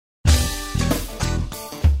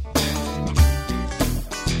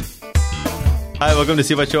Hi, welcome to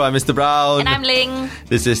See What Show. I'm Mr. Brown. And I'm Ling.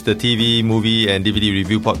 This is the TV, movie and DVD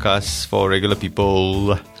review podcast for regular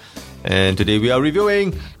people. And today we are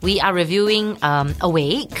reviewing...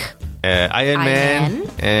 Awake. Iron Man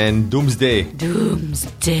and Doomsday.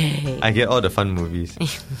 Doomsday. I get all the fun movies.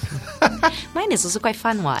 Mine is also quite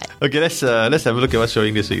fun, what? Okay, let's have a look at what's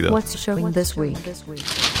showing this week though. What's showing this week?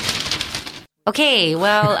 Okay,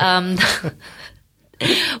 well,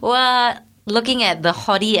 we're looking at the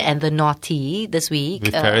hottie and the naughty this week.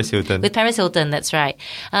 With Paris Hilton. With Paris Hilton, that's right.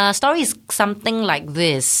 Story is something like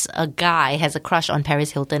this. A guy has a crush on Paris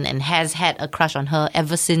Hilton and has had a crush on her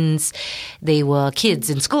ever since they were kids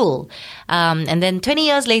in school. And then 20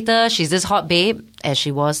 years later, she's this hot babe, as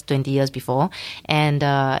she was 20 years before. And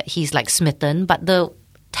he's like smitten. But the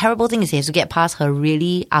terrible thing is he has to get past her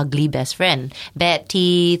really ugly best friend. Bad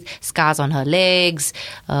teeth, scars on her legs,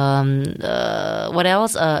 what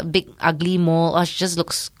else? A big ugly mole. Oh, she just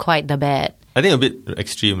looks quite the bad. I think a bit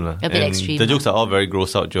extreme. A bit extreme. The jokes are all very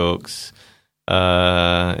gross out jokes.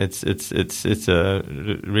 It's a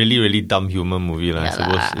really, really dumb humor movie, I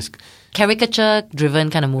suppose. It's caricature driven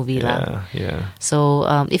kind of movie. Yeah.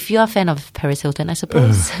 So if you are a fan of Paris Hilton, I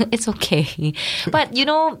suppose it's okay. But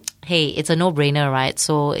hey, it's a no-brainer, right?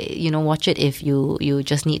 So, watch it if you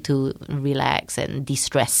just need to relax and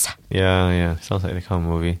de-stress. Yeah. Sounds like the kind of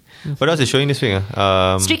movie. Mm-hmm. What else is showing this week?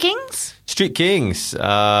 Street Kings.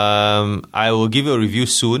 I will give you a review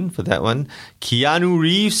soon for that one. Keanu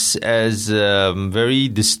Reeves as a very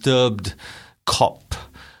disturbed cop,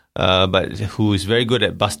 but who is very good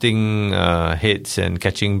at busting heads and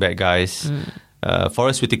catching bad guys.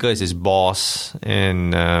 Forrest Whitaker is his boss,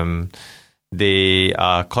 and they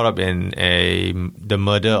are caught up in the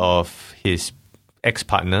murder of his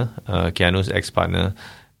ex-partner, Keanu's ex-partner,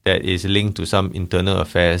 that is linked to some internal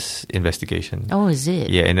affairs investigation. Oh, is it?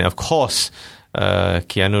 Yeah, and of course,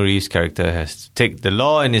 Keanu Reeves' character has to take the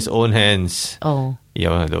law in his own hands. Oh. Yeah,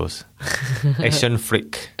 one of those. Action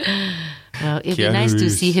flick. Well, it'd be Keanu nice to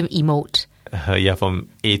Reeves. see him emote. From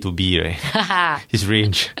A to B, right? His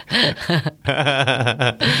range.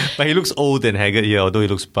 But he looks old and haggard here, although he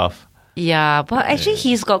looks buff. Yeah, but actually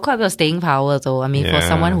he's got quite a bit of staying power though. I mean, for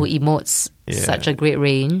someone who emotes such a great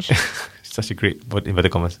range. Such a great, inverted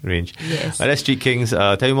commas, range. Yes. That's Street Kings.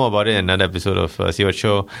 Tell you more about it in another episode of See What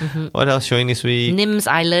Show. Mm-hmm. What else showing this week? Nim's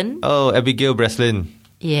Island. Oh, Abigail Breslin.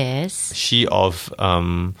 Yes. She of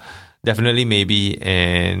Definitely Maybe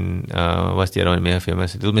and what's the other one made her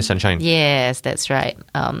famous? Little Miss Sunshine. Yes, that's right.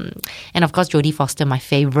 And of course Jodie Foster, my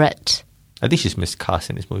favourite. I think she's miscast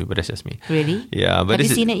in this movie, but that's just me. Really? Yeah, but have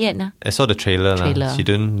you seen it yet? I saw the trailer. She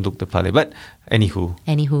didn't look the part. But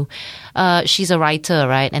anywho, she's a writer,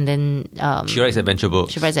 right? And then she writes adventure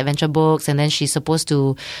books. And then she's supposed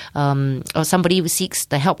to, or somebody seeks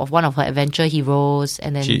the help of one of her adventure heroes,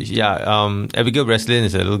 and then Abigail Breslin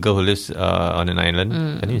is a little girl who lives on an island.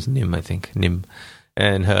 Her name is Nim, I think. Nim,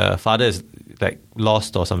 and her father is like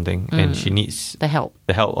lost or something, and she needs the help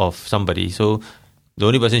of somebody. So the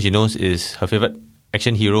only person she knows is her favourite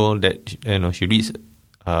action hero that she reads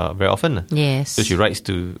very often. Yes. So she writes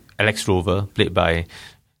to Alex Rover, played by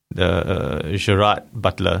the Gerard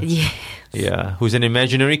Butler. Yes. Yeah, who's an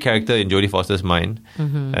imaginary character in Jodie Foster's mind.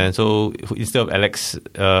 Mm-hmm. And so instead of Alex,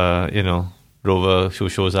 Rover who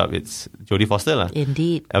shows up, it's Jodie Foster.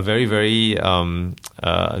 Indeed. A very, very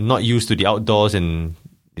not used to the outdoors and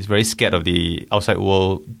is very scared of the outside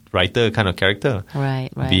world writer kind of character. Right.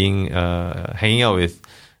 Being hanging out with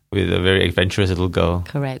a very adventurous little girl.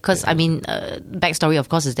 Correct. Because, backstory, of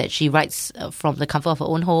course, is that she writes from the comfort of her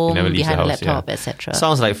own home, behind a laptop, etc.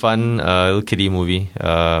 Sounds like fun, little kiddie movie.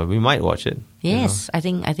 We might watch it. Yes, I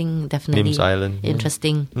think definitely. Nim's Island.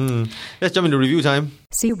 Interesting. Let's jump into review time.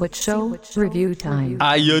 See What Show review time.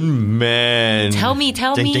 Iron Man. Tell me.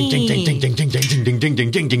 Tell me,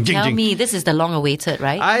 this is the long-awaited,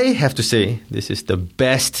 right? I have to say, this is the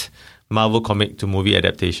best Marvel comic to movie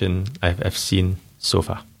adaptation I've seen so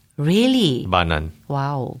far. Really? Bar none.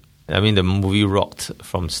 Wow. I mean, the movie rocked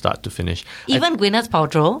from start to finish. Even Gwyneth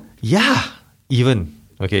Paltrow? Yeah, even.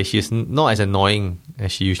 Okay, she's not as annoying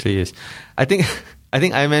as she usually is. I think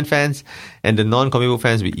Iron Man fans and the non-comic book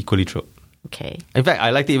fans will be equally thrilled. Okay. In fact,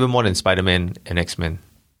 I liked it even more than Spider-Man and X-Men.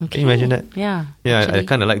 Okay. Can you imagine that? Yeah. Yeah, actually. I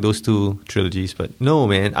kind of like those two trilogies, but no,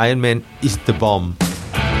 man, Iron Man is the bomb.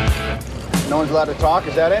 No one's allowed to talk,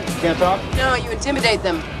 is that it? You can't talk? No, you intimidate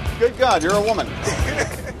them. Good God, you're a woman.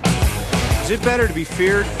 Is it better to be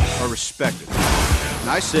feared or respected? And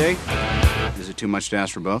I say, is it too much to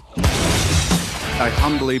ask for both? I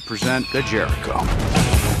humbly present the Jericho.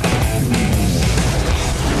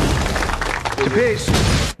 To peace.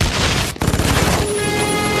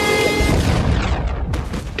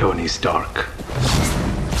 Tony Stark.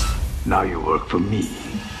 Now you work for me.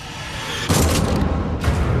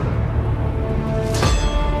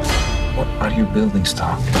 What are you building,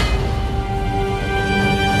 Stark?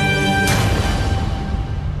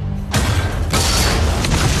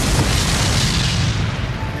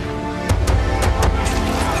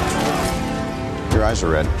 Your eyes are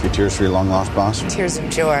red. Your tears for your long-lost boss? Tears of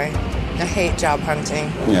joy. I hate job hunting.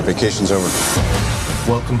 Yeah, vacation's over.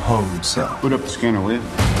 Welcome home, sir. Put up the scanner, will you?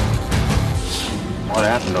 What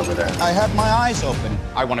happened over there? I had my eyes open.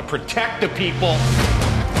 I want to protect the people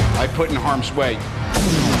I put in harm's way.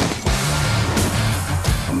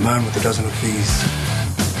 A man with a dozen of these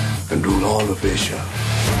can rule all of Asia.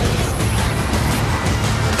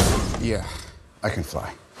 Yeah, I can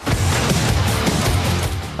fly.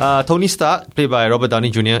 Tony Stark, played by Robert Downey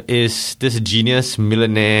Jr., is this genius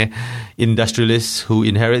millionaire industrialist who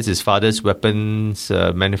inherits his father's weapons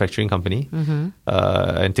manufacturing company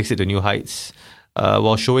and takes it to new heights.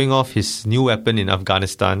 While showing off his new weapon in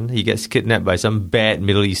Afghanistan, he gets kidnapped by some bad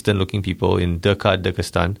Middle Eastern-looking people in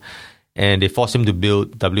Kyrgyzstan, and they force him to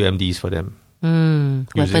build WMDs for them.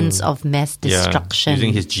 Weapons of mass destruction.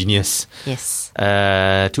 Using his genius. Yes.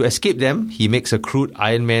 To escape them, he makes a crude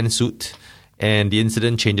Iron Man suit, and the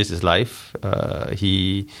incident changes his life.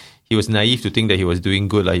 He was naive to think that he was doing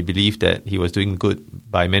good. He believed that he was doing good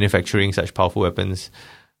by manufacturing such powerful weapons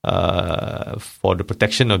for the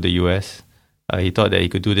protection of the US. He thought that he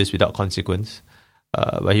could do this without consequence.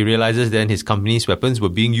 But he realizes then his company's weapons were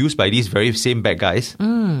being used by these very same bad guys.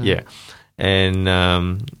 Yeah. And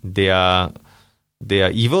they are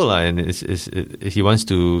evil, and he wants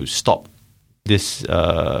to stop these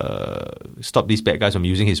bad guys from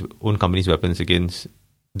using his own company's weapons against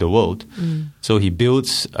the world. So he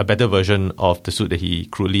builds a better version of the suit that he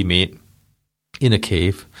crudely made in a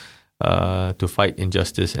cave to fight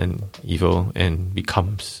injustice and evil, and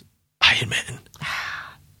becomes Iron Man.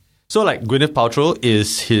 So Gwyneth Paltrow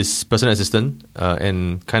is his personal assistant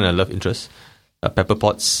and kind of love interest. Pepper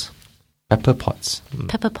Potts. Yeah,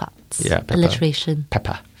 Pepper. alliteration.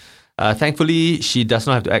 Pepper. Thankfully, she does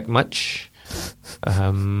not have to act much.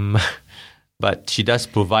 But she does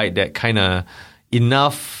provide that kind of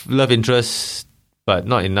enough love interest, but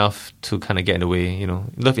not enough to kind of get in the way.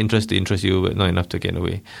 Love interest to interest you, but not enough to get in the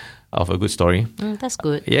way of a good story. That's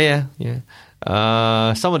good. Yeah.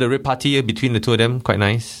 Some of the repartee between the two of them, quite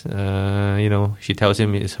nice. She tells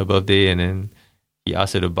him it's her birthday, and then he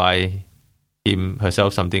asks her to buy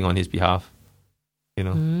herself something on his behalf. That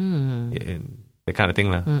kind of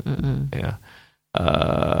thing. Yeah.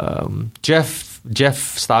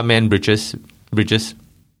 Jeff Starman Bridges,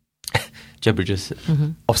 Jeff Bridges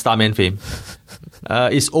of Starman fame,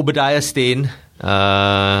 is Obadiah Stane.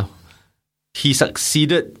 He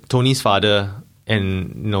succeeded Tony's father,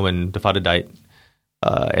 and when the father died,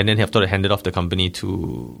 and then he after handed off the company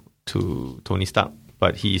to Tony Stark.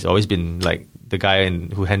 But he's always been the guy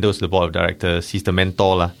who handles the board of directors. He's the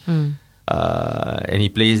mentor, and he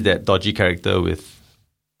plays that dodgy character with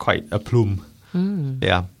quite a plume.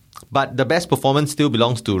 Yeah, but the best performance still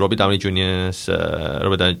belongs to Robert Downey Jr.'s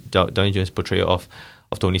portrayal of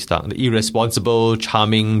Tony Stark, the irresponsible,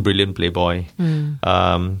 charming, brilliant playboy.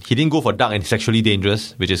 He didn't go for dark and sexually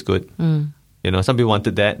dangerous, which is good. Some people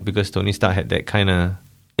wanted that because Tony Stark had that kind of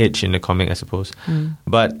edge in the comic, I suppose.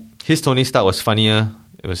 But his Tony Stark was funnier.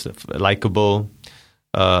 It was likable.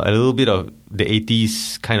 A little bit of the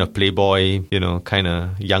 80s kind of playboy, kind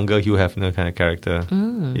of younger Hugh Hefner kind of character.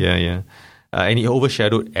 Yeah. And he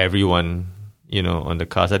overshadowed everyone, on the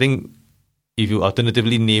cast. I think if you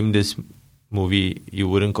alternatively name this movie, you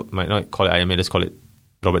might not call it Iron Man, just call it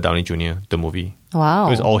Robert Downey Jr., the movie. Wow. It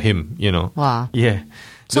was all him, Wow. Yeah.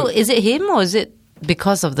 So is it him, or is it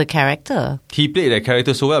because of the character? He played that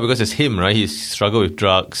character so well because it's him, right? He struggled with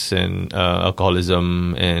drugs and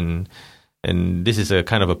alcoholism, and this is a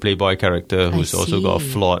kind of a playboy character who's also got a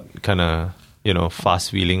flawed kind of,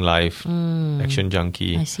 fast-wheeling life, action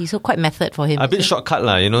junkie. I see. So quite method for him. A bit shortcut,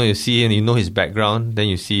 you see and you know his background, then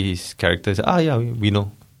you see his character. Yeah, we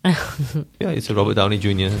know. Yeah, it's a Robert Downey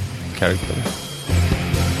Jr. character.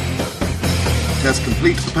 Test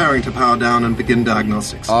complete. Preparing to power down and begin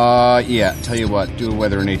diagnostics. Yeah. Tell you what, do a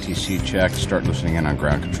weather and ATC check. Start listening in on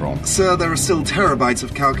ground control. Sir, there are still terabytes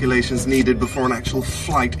of calculations needed before an actual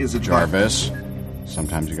flight is achieved. Jarvis,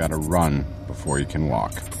 sometimes you gotta run before you can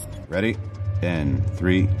walk. Ready? In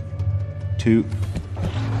 3, 2,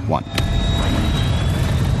 1.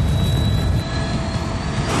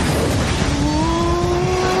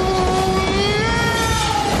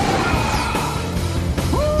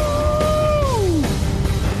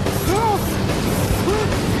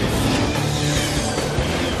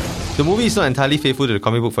 The movie is not entirely faithful to the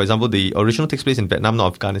comic book. For example, the original takes place in Vietnam,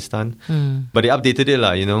 not Afghanistan. But they updated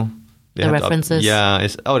it, you know. They The had to references.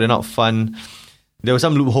 they're not fun. There were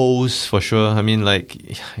some loopholes for sure. I mean, like,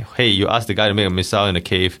 hey, you ask the guy to make a missile in a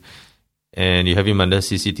cave and you have him under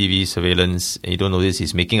CCTV surveillance and you don't notice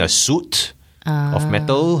he's making a suit of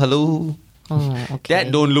metal. Hello? Oh, okay.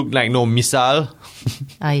 That don't look like no missile.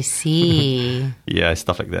 I see. Yeah,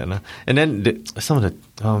 stuff like that. Nah. And then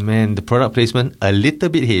the product placement, a little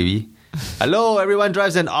bit heavy. Hello, everyone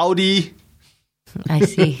drives an Audi. I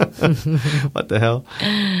see. What the hell?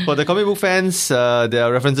 For the comic book fans, there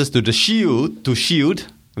are references to the Shield,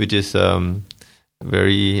 which is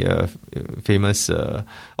very famous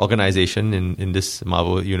organization in this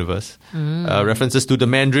Marvel universe. References to the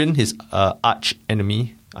Mandarin, his arch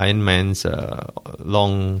enemy, Iron Man's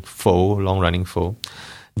long-running foe.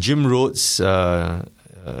 Jim Rhodes,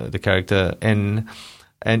 the character, and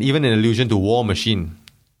even an allusion to War Machine,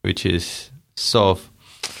 which is sort of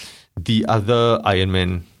the other Iron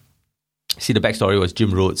Man. See, the backstory was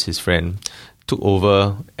Jim Rhodes, his friend, took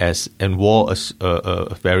over and wore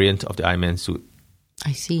a variant of the Iron Man suit.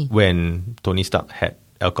 I see. When Tony Stark had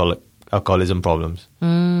alcoholism problems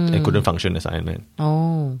and couldn't function as Iron Man.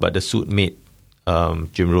 Oh. But the suit made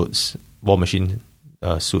Jim Rhodes, War Machine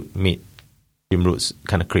suit made Jim Rhodes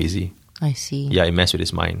kind of crazy. I see. Yeah, it messed with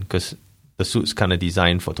his mind because the suit's kind of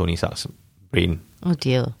designed for Tony Stark's brain. Oh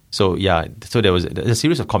dear. So yeah, there's a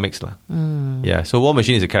series of comics lah. Yeah, so War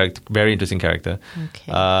Machine is a character, very interesting character.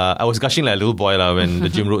 Okay. I was gushing like a little boy lah when the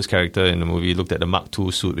Jim Rhodes character in the movie looked at the Mark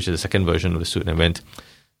II suit, which is the second version of the suit, and went,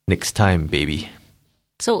 "Next time, baby."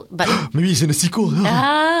 So, but maybe it's in the sequel.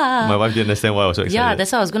 My wife didn't understand why I was so excited. yeah,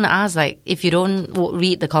 that's what I was going to ask. Like, if you don't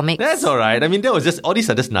read the comics, that's all right. I mean, that was just all these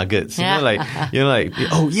are just nuggets. You know, like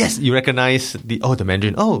oh yes, you recognize the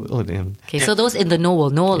Mandarin. Oh damn. Okay, so those in the know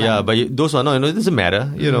will know. Yeah, but those who are not, it doesn't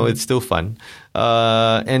matter. You know, it's still fun.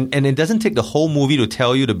 And it doesn't take the whole movie to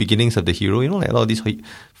tell you the beginnings of the hero. You know, like a lot of these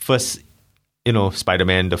first,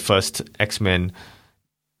 Spider-Man, the first X-Men.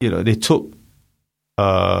 They took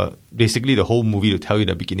basically the whole movie to tell you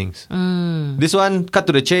the beginnings. This one, cut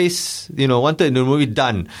to the chase, 1/3 in the movie,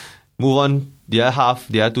 done. Move on, the other half,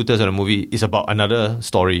 the other 2/3 of the movie is about another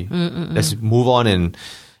story. Let's move on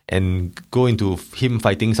and go into him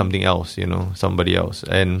fighting something else, somebody else.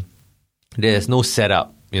 And there's no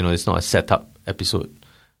setup, it's not a setup episode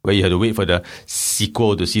where you have to wait for the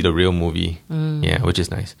sequel to see the real movie. Yeah, which is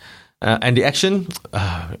nice. And the action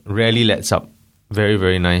rarely lets up. Very,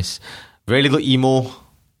 very nice. Very little emo,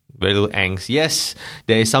 very little angst. Yes,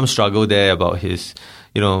 there is some struggle there about his,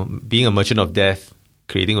 being a merchant of death,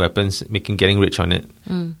 creating weapons, getting rich on it.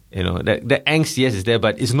 That angst, yes, is there,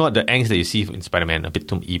 but it's not the angst that you see in Spider-Man. A bit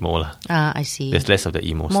too emo lah. I see. There's less of the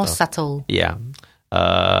emo stuff. More subtle. Yeah.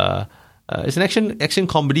 It's an action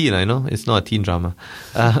comedy, It's not a teen drama.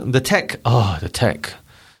 The tech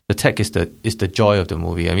is the joy of the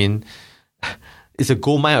movie. I mean, it's a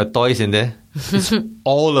gold mine of toys in there. It's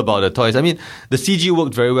all about the toys. I mean, the CG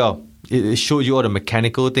worked very well. It showed you all the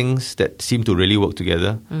mechanical things that seem to really work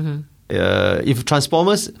together. If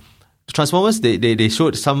Transformers, they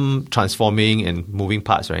showed some transforming and moving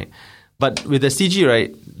parts, right? But with the CG,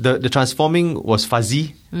 right, the transforming was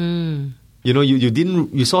fuzzy. You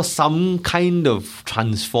saw some kind of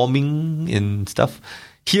transforming and stuff.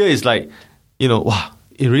 Here is like, wow,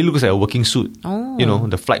 it really looks like a working suit.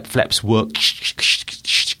 The flight flaps work.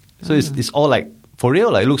 So it's all like, for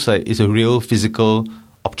real, like, it looks like it's a real physical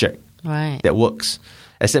object that works.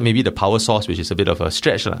 Except maybe the power source, which is a bit of a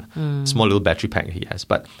stretch. Small little battery pack he has.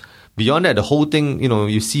 But beyond that, the whole thing,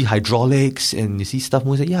 you see hydraulics and you see stuff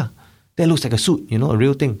moving. Yeah, that looks like a suit, a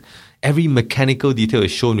real thing. Every mechanical detail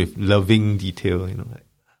is shown with loving detail,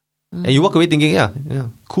 And you walk away thinking, yeah,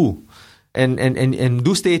 cool. And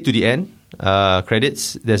do stay to the end.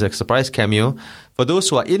 Credits, there's a surprise cameo. For those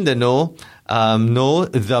who are in the know, no,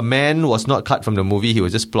 the man was not cut from the movie. He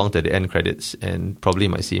was just plonked at the end credits, and probably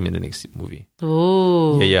might see him in the next movie.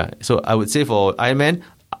 Oh. Yeah. So I would say for Iron Man,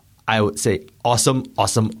 I would say awesome.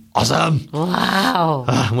 Wow.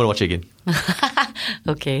 I'm going to watch it again.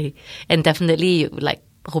 Okay. And definitely like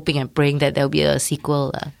hoping and praying that there'll be a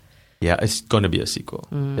sequel. Yeah, it's going to be a sequel.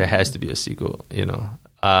 There has to be a sequel,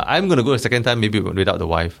 I'm going to go a second time, maybe without the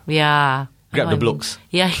wife. Yeah. Grab the blokes.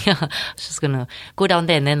 Yeah. Just going to go down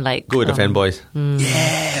there and then like... Go with the fanboys.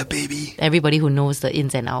 Yeah, baby. Everybody who knows the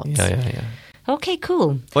ins and outs. Yeah. Okay,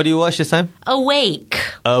 cool. What do you watch this time? Awake.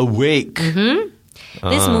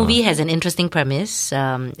 This movie has an interesting premise.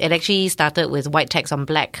 It actually started with white text on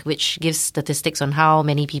black, which gives statistics on how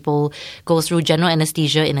many people go through general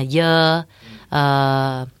anesthesia in a year.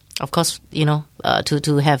 of course,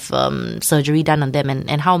 to have surgery done on them,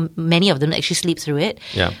 and how many of them actually sleep through it.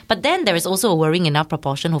 Yeah. But then there is also a worrying enough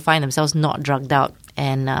proportion who find themselves not drugged out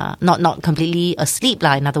and not completely asleep,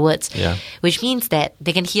 in other words. Yeah. Which means that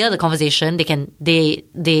they can hear the conversation. They can't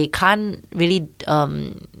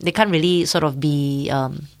really sort of be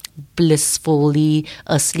blissfully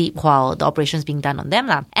asleep while the operation is being done on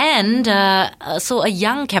them. And so a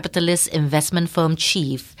young capitalist investment firm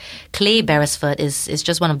chief, Clay Beresford, is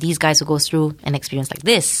just one of these guys who goes through an experience like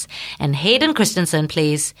this. And Hayden Christensen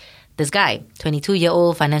plays this guy,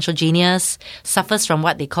 22-year-old financial genius, suffers from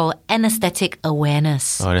what they call anesthetic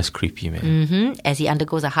awareness. Oh, that's creepy, man. As he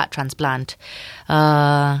undergoes a heart transplant.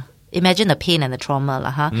 Imagine the pain and the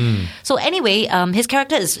trauma. So anyway, his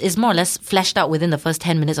character is more or less fleshed out within the first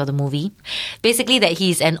 10 minutes of the movie. Basically that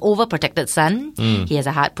he's an overprotected son. He has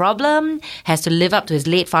a heart problem, has to live up to his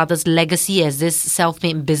late father's legacy as this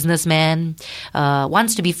self-made businessman,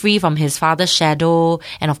 wants to be free from his father's shadow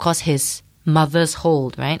and of course his mother's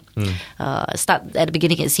hold, right? At the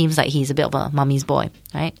beginning it seems like he's a bit of a mummy's boy,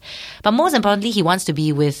 right? But most importantly, he wants to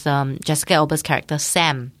be with Jessica Alba's character,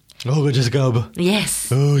 Sam. Oh, Jessica Alba.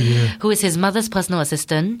 Yes. Oh, yeah. Who is his mother's personal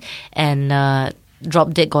assistant and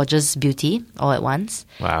drop-dead gorgeous beauty all at once.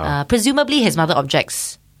 Wow. Presumably his mother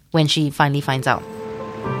objects when she finally finds out.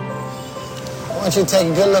 I want you to take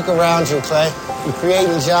a good look around you, Clay. You're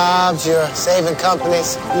creating jobs, you're saving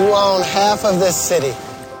companies. You own half of this city.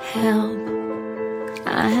 Help.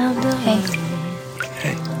 I have the Hey.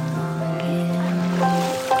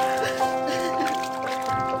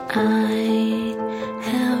 I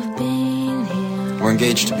have been here. We're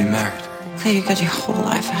engaged to be married. Clay, you got your whole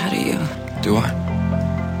life ahead of you. Do I?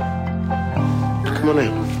 Come on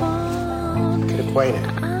in. Get acquainted.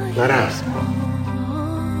 Not us.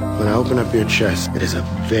 When I open up your chest, it is a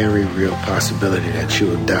very real possibility that you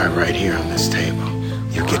will die right here on this table.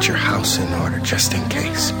 You get your house in order just in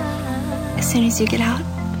case. As soon as you get out,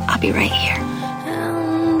 I'll be right here.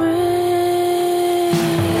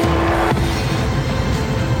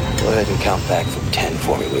 Go ahead and count back from 10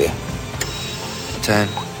 for me, will you? 10,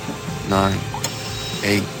 9,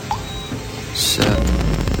 8, 7.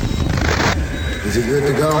 Is it good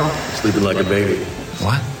to go? Sleeping like a baby.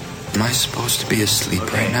 What? Am I supposed to be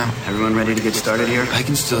asleep right now? Everyone ready to get started here? I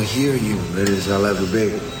can still hear you. Ready as I'll ever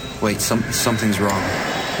be. Wait, something's wrong.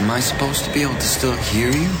 Am I supposed to be able to still hear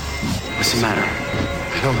you? What's the matter?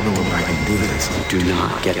 I don't know if I can do this. Do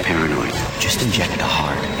not get paranoid. Just inject the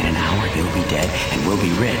heart. In an hour, he'll be dead, and we'll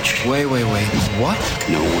be rich. Wait. What?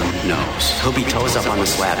 No one knows. He'll be toes up on the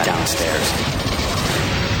slab downstairs.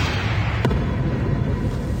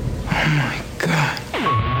 Oh my God.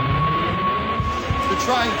 They're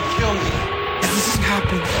trying to kill me. This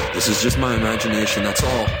happened. This is just my imagination, that's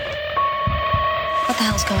all. What the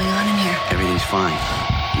hell's going on in here? Everything's fine.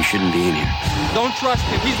 You shouldn't be in here. Don't trust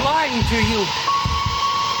him. He's lying to you.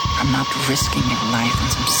 I'm not risking your life on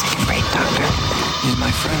some second-rate doctor. He's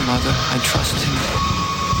my friend, Mother. I trust him.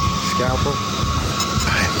 Scalpel?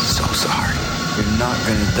 I am so sorry. You're not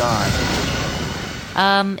gonna die.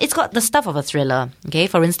 It's got the stuff of a thriller. Okay,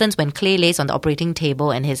 for instance, when Clay lays on the operating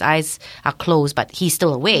table and his eyes are closed but he's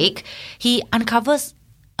still awake, he uncovers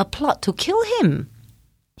a plot to kill him.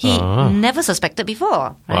 He never suspected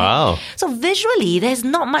before. Right? Wow. So visually, there's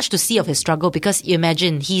not much to see of his struggle because you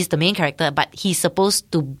imagine he's the main character, but he's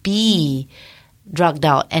supposed to be drugged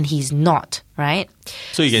out and he's not, right?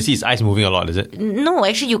 So you can see his eyes moving a lot, is it? No,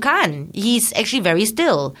 actually you can't. He's actually very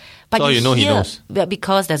still. But So you know he knows.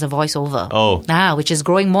 Because there's a voiceover. Oh. Which is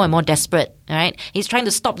growing more and more desperate, right? He's trying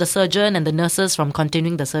to stop the surgeon and the nurses from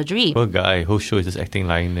continuing the surgery. Poor guy. Whole show is just acting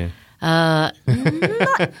lying there. Not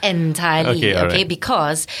entirely, Okay, right.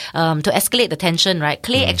 because to escalate the tension, right,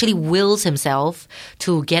 Clay actually wills himself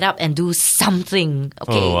to get up and do something,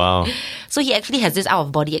 okay? Oh, wow. So he actually has this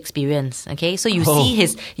out-of-body experience, okay? So you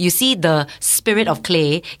see the spirit of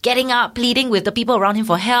Clay getting up, pleading with the people around him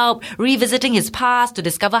for help, revisiting his past to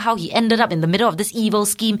discover how he ended up in the middle of this evil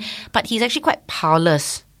scheme, but he's actually quite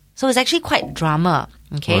powerless. So it's actually quite drama,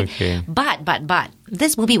 okay? But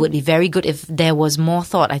this movie would be very good if there was more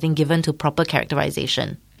thought, I think, given to proper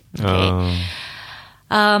characterization, okay?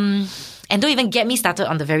 And don't even get me started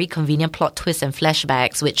on the very convenient plot twists and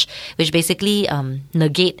flashbacks, which basically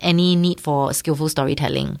negate any need for skillful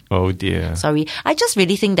storytelling. Oh dear. Sorry. I just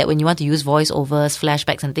really think that when you want to use voiceovers,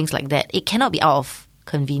 flashbacks and things like that, it cannot be out of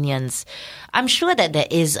convenience. I'm sure that there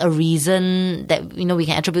is a reason that, we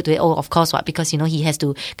can attribute to it. Oh, of course, what? Because, he has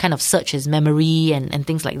to kind of search his memory and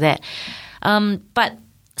things like that. But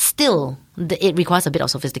still, it requires a bit of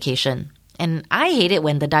sophistication. And I hate it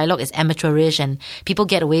when the dialogue is amateurish and people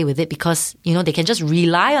get away with it because, they can just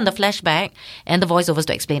rely on the flashback and the voiceovers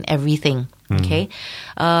to explain everything. Okay?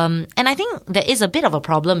 And I think there is a bit of a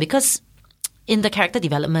problem because in the character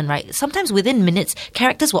development, right, sometimes within minutes,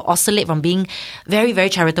 characters will oscillate from being very, very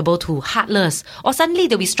charitable to heartless, or suddenly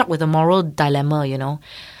they'll be struck with a moral dilemma,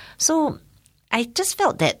 So I just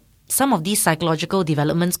felt that some of these psychological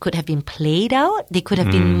developments could have been played out. They could have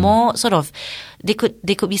been more they could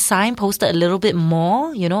be signposted a little bit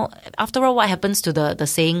more, After all, what happens to the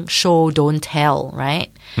saying, show, don't tell, right?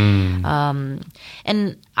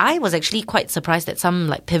 And I was actually quite surprised that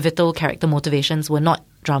some pivotal character motivations were not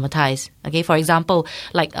dramatized. Okay, for example,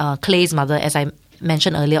 Clay's mother, as I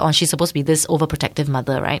mentioned earlier on, she's supposed to be this overprotective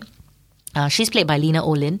mother, right? She's played by Lena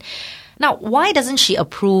Olin. Now, why doesn't she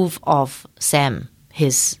approve of Sam,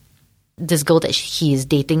 this girl that he is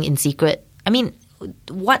dating in secret? I mean,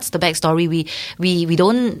 what's the backstory? We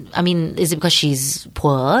don't. I mean, is it because she's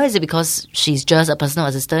poor? Is it because she's just a personal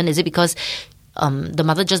assistant? Is it because the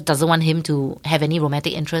mother just doesn't want him to have any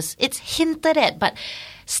romantic interest? It's hinted at, but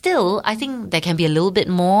still, I think there can be a little bit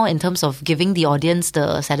more in terms of giving the audience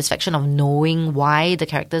the satisfaction of knowing why the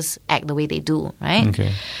characters act the way they do, right?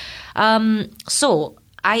 Okay. So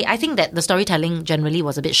I think that the storytelling generally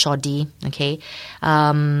was a bit shoddy. Okay.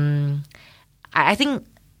 I think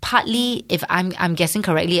partly, if I'm guessing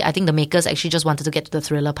correctly, I think the makers actually just wanted to get to the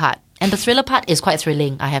thriller part. And the thriller part is quite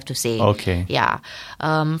thrilling, I have to say. Okay. Yeah.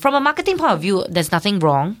 From a marketing point of view, there's nothing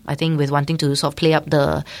wrong, I think, with wanting to sort of play up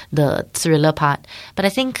the thriller part. But I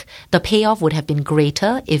think the payoff would have been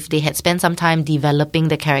greater if they had spent some time developing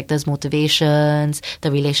the characters' motivations,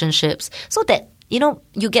 the relationships, so that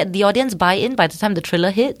you get the audience buy-in by the time the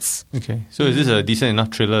thriller hits. Okay. So is this a decent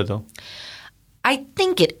enough thriller though? I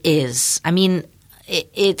think it is. I mean,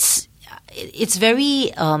 it's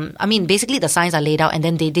very, basically the signs are laid out and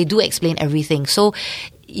then they do explain everything. So,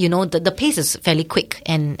 the pace is fairly quick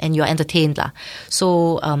and you're entertained.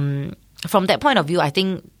 So, from that point of view, I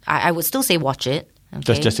think I would still say watch it. Okay.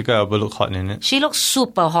 Does Jessica Alba look hot in it? She looks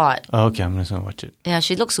super hot. Oh, okay, I'm just going to watch it. Yeah,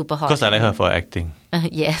 she looks super hot. Because I like her for acting.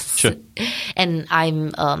 Yes. Sure. And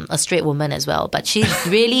I'm a straight woman as well. But she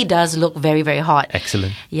really does look very, very hot.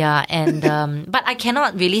 Excellent. Yeah, and but I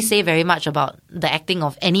cannot really say very much about the acting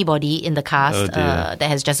of anybody in the cast that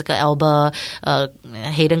has Jessica Alba,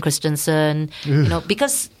 Hayden Christensen,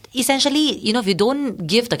 because essentially, if you don't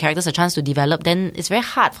give the characters a chance to develop, then it's very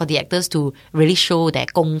hard for the actors to really show their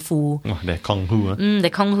kung fu. Oh, their kung fu. The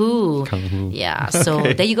kung fu. Kung fu. Yeah, so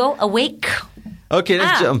there you go. Awake. Okay,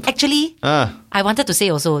 let's jump. Actually, I wanted to say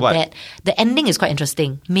also that the ending is quite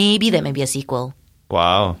interesting. Maybe there may be a sequel.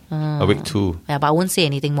 Wow. Awake 2. Yeah, but I won't say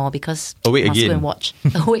anything more because Awake I'll again. go and watch.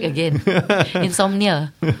 Awake again.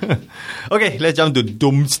 Insomnia. Okay, let's jump to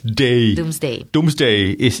Doomsday.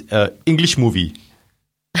 Doomsday is an English movie.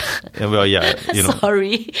 Well, yeah,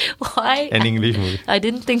 Sorry, why? An English movie. I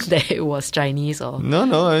didn't think that it was Chinese or...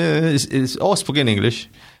 No, it's all spoken English,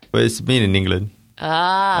 but it's made in England.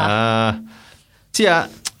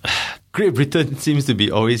 Great Britain seems to be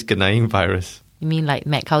always denying virus. You mean like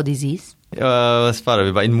mad cow disease? That's part of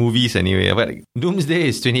it, but in movies anyway. But Doomsday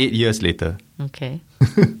is 28 years later. Okay.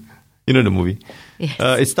 You know the movie? Yes.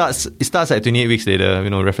 It starts at 28 weeks later,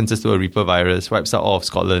 references to a Reaper virus, wipes out all of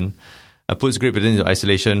Scotland, puts Great Britain into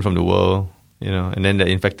isolation from the world, and then the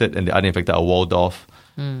infected and the uninfected are walled off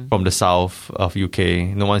from the south of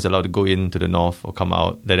UK. No one's allowed to go into the north or come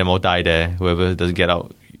out. Let them all die there. Whoever doesn't get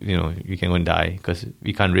out, you can go and die because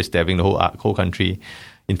we can't risk having the whole country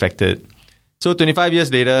infected. So 25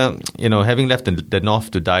 years later, having left the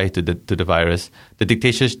north to die to the virus, the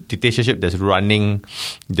dictatorship that's running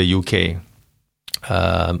the UK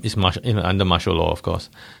is under martial law, of course,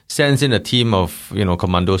 sends in a team of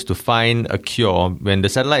commandos to find a cure when the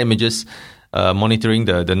satellite images monitoring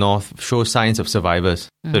the north show signs of survivors.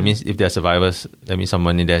 So it means if there are survivors, that means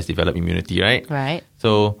someone in there has developed immunity, right? Right.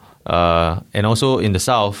 So and also in the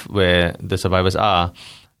south where the survivors are,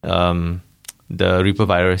 the Reaper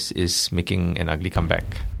virus is making an ugly comeback.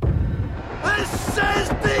 This is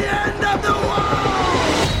the end of the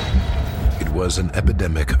world! It was an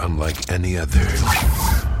epidemic unlike any other.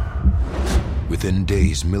 Within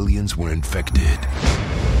days, millions were infected.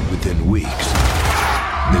 Within weeks,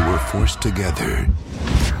 they were forced together.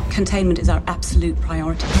 Containment is our absolute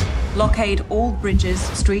priority. Blockade all bridges,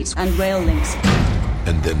 streets, and rail links.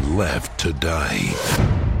 And then left to die.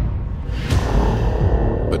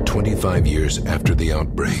 But 25 years after the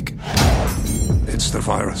outbreak... It's the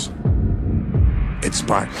virus. It's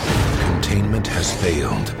sparked. Containment has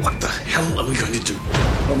failed. What the hell are we going to do?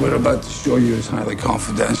 What we're about to show you is highly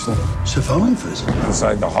confidential. Survivors?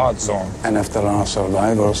 Inside the hot zone. And if there are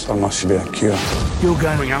survivors, there must be a cure. You're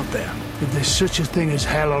going out there. If there's such a thing as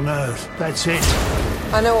hell on Earth, that's it.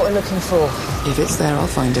 I know what we're looking for. If it's there, I'll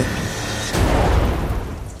find it.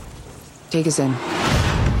 Take us in.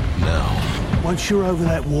 Now. Once you're over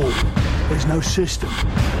that wall, there's no system,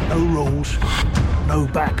 no rules, no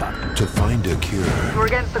backup. To find a cure, We're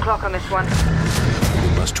against the clock on this one.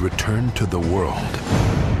 they must return to the world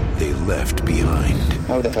they left behind.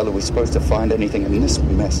 How the hell are we supposed to find anything in this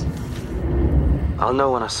mess? I'll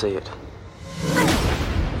know when I see it.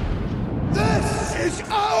 This is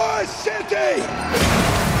our city!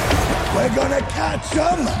 We're gonna catch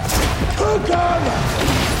them, cook them,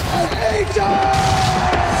 and eat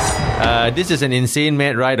them! This is an insane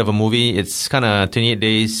mad ride of a movie. It's kind of 28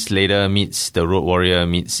 Days Later meets The Road Warrior,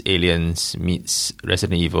 meets Aliens, meets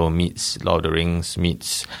Resident Evil, meets Lord of the Rings,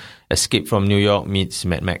 meets Escape from New York, meets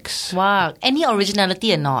Mad Max. Wow. Any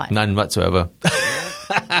originality or not? None whatsoever.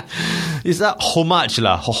 It's that homage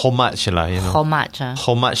lah, you know. Homage.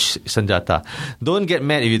 Homage Sanjata. Don't get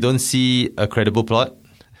mad if you don't see a credible plot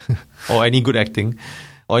or any good acting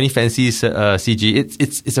or any fancy CG.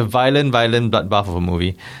 It's a violent bloodbath of a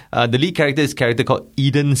movie. The lead character is a character called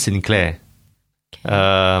Eden Sinclair.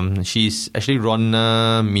 Okay. She's actually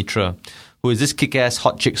Ronna Mitra, who is this kick-ass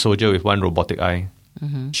hot chick soldier with one robotic eye.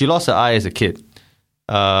 Mm-hmm. She lost her eye as a kid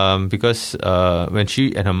because when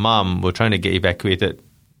she and her mom were trying to get evacuated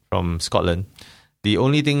from Scotland, the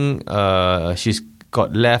only thing she's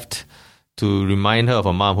got left to remind her of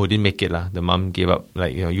her mom, who didn't make it lah. The mom gave up,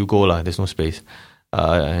 like, you go lah, there's no space.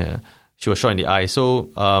 She was shot in the eye. So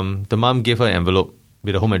the mom gave her an envelope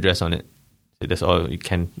with a home address on it. So that's all you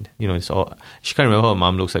can, it's all. She can't remember how her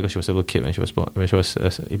mom looks like because she was a little kid when she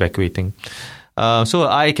was evacuating. So her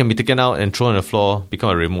eye can be taken out and thrown on the floor, become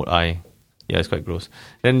a remote eye. Yeah, it's quite gross.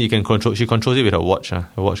 Then she controls it with her watch. Her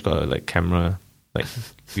watch got a camera,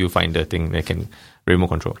 viewfinder thing that can remote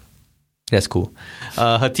control. That's cool.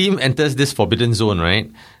 Her team enters this forbidden zone, right?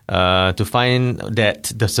 To find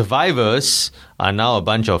that the survivors are now a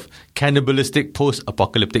bunch of cannibalistic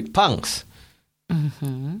post-apocalyptic punks.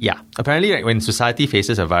 Mm-hmm. Yeah. Apparently, when society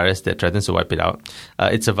faces a virus that threatens to wipe it out,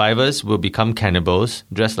 its survivors will become cannibals,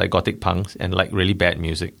 dressed like gothic punks, and like really bad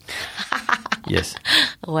music. Yes.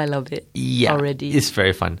 Oh, I love it. Yeah. Already. It's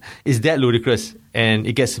very fun. It's that ludicrous, and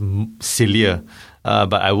it gets sillier.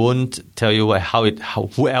 But I won't tell you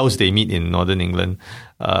who else they meet in Northern England,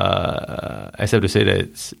 except to say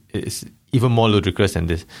that it's even more ludicrous than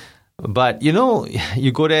this. But, you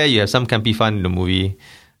go there, you have some campy fun in the movie.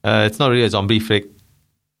 It's not really a zombie flick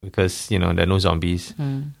because, there are no zombies.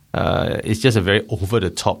 It's just a very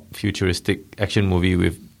over-the-top futuristic action movie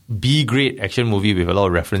with B-grade action movie with a lot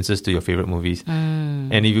of references to your favorite movies.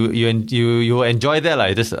 And if you enjoy that,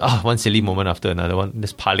 like just one silly moment after another one,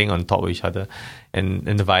 just piling on top of each other, and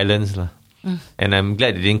the violence. And I'm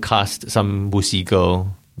glad they didn't cast some boosy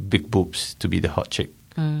girl, big boobs, to be the hot chick.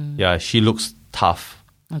 Yeah, she looks tough.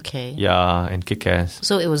 Okay. Yeah, and kick-ass.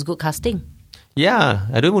 So it was good casting. Yeah,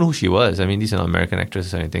 I don't even know who she was. I mean, these are not American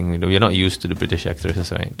actresses or anything. We're not used to the British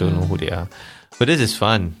actresses, right? Don't know who they are. But this is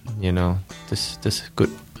fun, This good,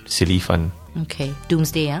 silly fun. Okay.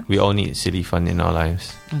 Doomsday, yeah? We all need silly fun in our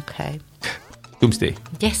lives. Okay. Doomsday.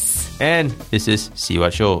 Yes. And this is See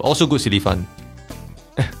What Show. Also good silly fun.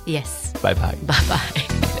 Yes. Bye-bye. Bye-bye.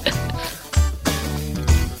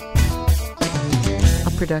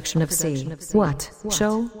 A production of See What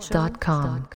Show.com.